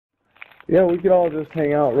Yeah, we could all just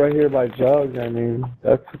hang out right here by Jug. I mean,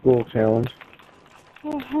 that's a cool challenge.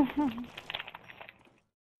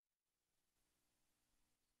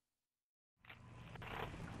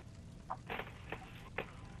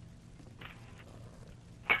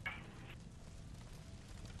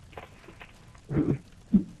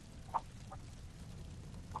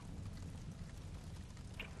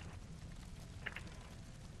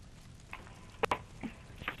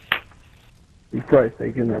 You're probably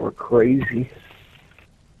thinking that we're crazy.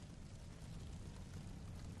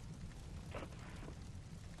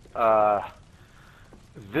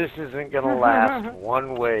 This isn't gonna last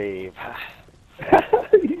one wave.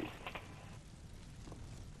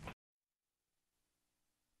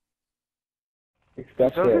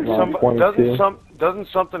 Except doesn't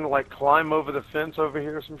something like climb over the fence over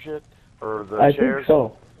here or some shit? Or the I chairs? think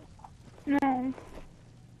so. No.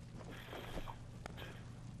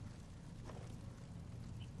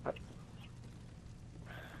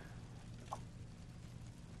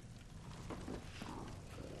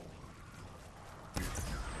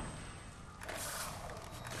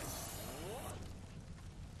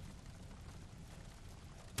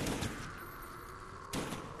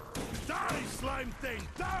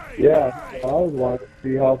 Yeah, I was wanting to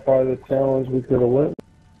see how far the challenge we could have went.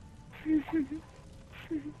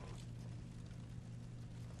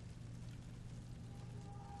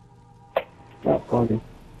 Not funny.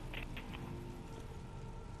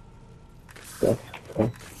 That's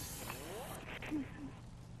fun.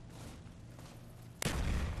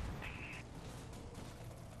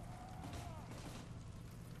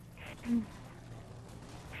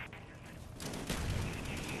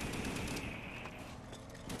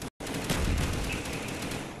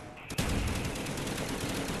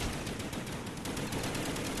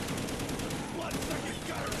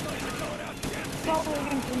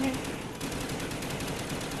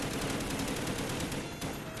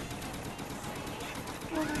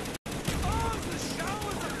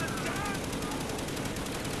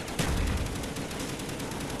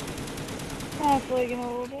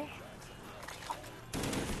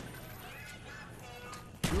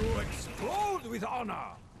 You explode with honor.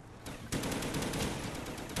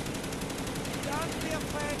 Don't be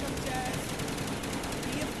afraid of death.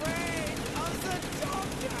 Be afraid of the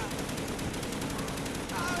doctor.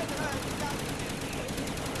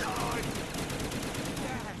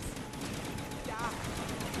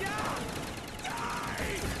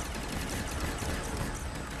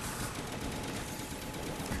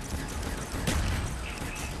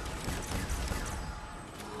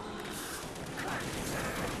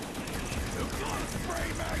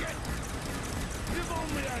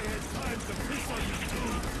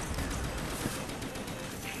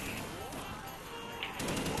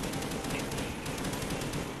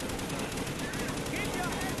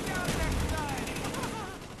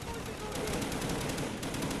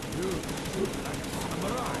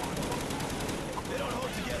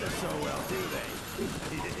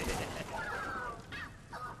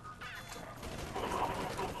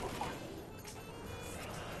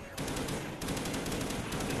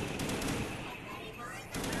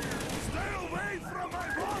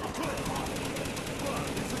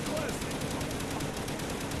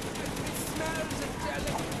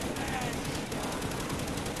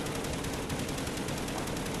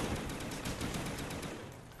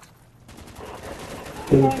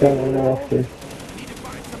 It's kind of nasty. Need to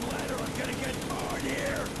find some ladder. I'm gonna get bored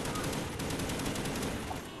here.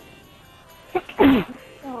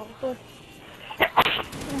 Oh, good.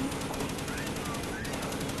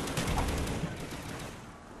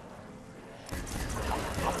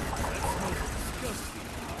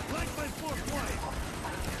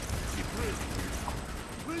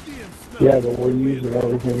 Yeah, but we're using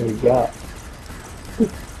everything we got.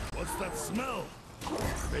 What's that smell?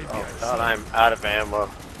 Maybe Oh God, I'm out of ammo.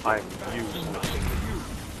 I'm useless.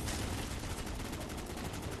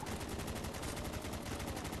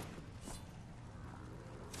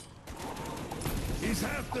 He's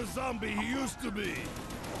half the zombie he used to be.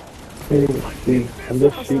 Hey, see, I'm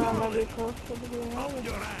just shooting. Up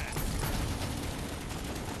your ass.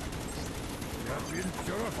 You've been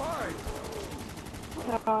purified.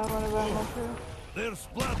 They're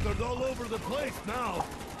splattered all over the place now.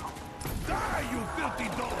 Die, you filthy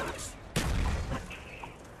dogs!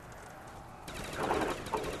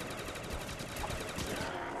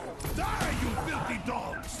 Die, you filthy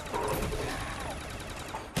dogs!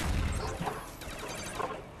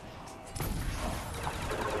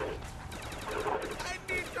 I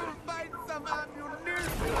need to find some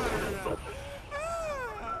ammunition.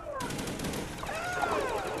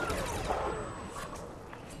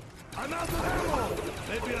 I'm out of ammo!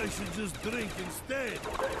 Maybe I should just drink instead.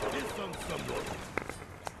 Piss on someone.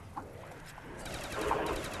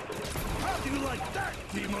 How do you like that,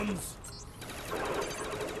 demons?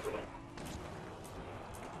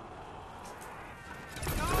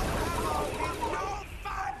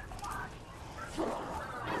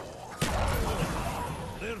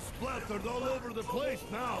 They're splattered all over the place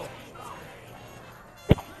now.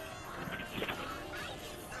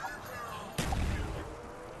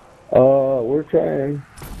 We're trying.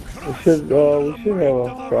 We should have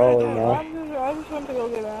a crawler now. I just went to go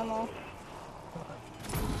get ammo.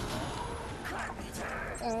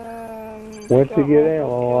 Went to get ammo,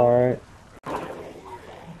 alright.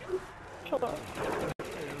 Shut up.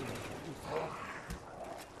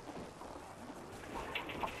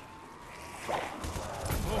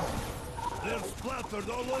 They're splattered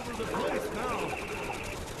all over the place now.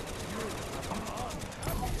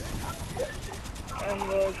 And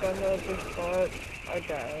look, I know this spot. I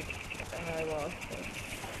died. And I lost it.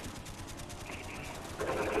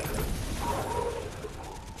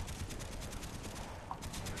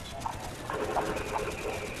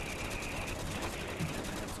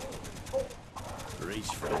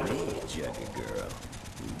 Reach for me, Jugger girl.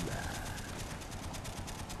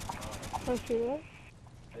 I see that.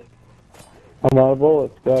 I'm out of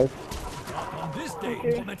bullets, guys. On this day,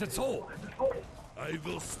 implemented soul. I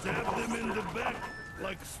will stab them in the back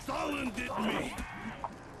like Stalin did me.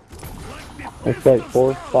 It's like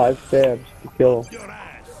 4 or 5 stabs to kill. Your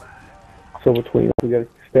ass. So between us, we gotta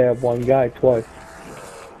stab one guy twice.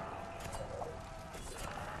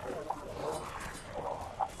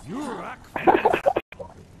 You're act.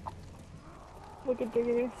 Look at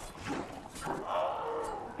Diggity.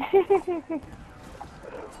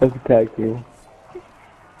 Let's attack you.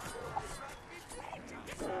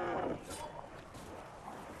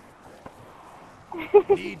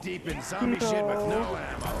 Knee deep in zombie shit with no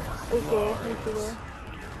ammo.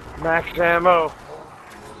 Max ammo.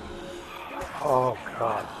 Oh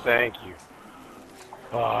God, thank you.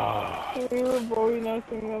 Oh, We were bowie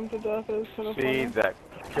nesting them to death. It was kind of funny. feed that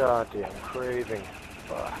goddamn craving.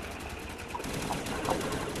 Fuck.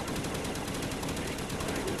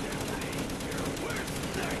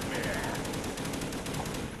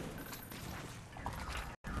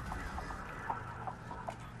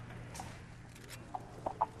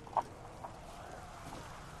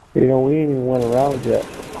 You know, we ain't even went around yet.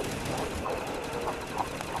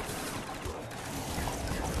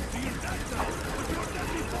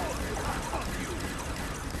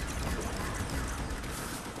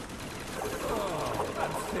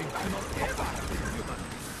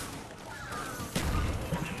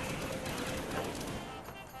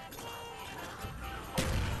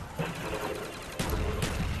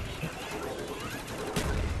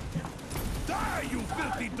 Die, you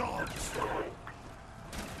filthy dogs!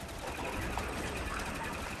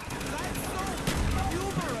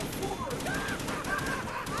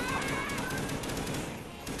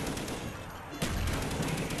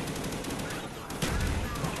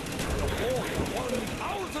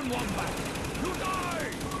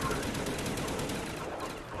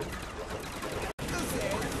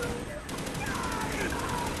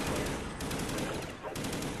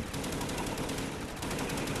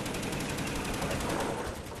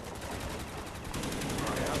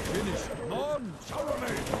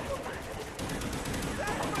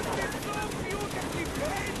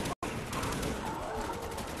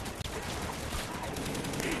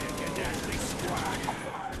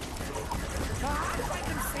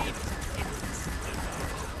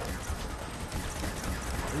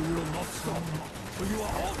 You will not stop, for you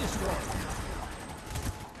are all destroyed.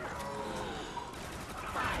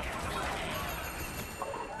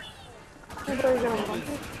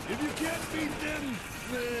 If you can't beat them,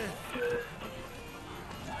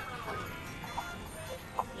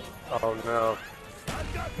 Oh no.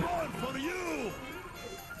 I've got one for you.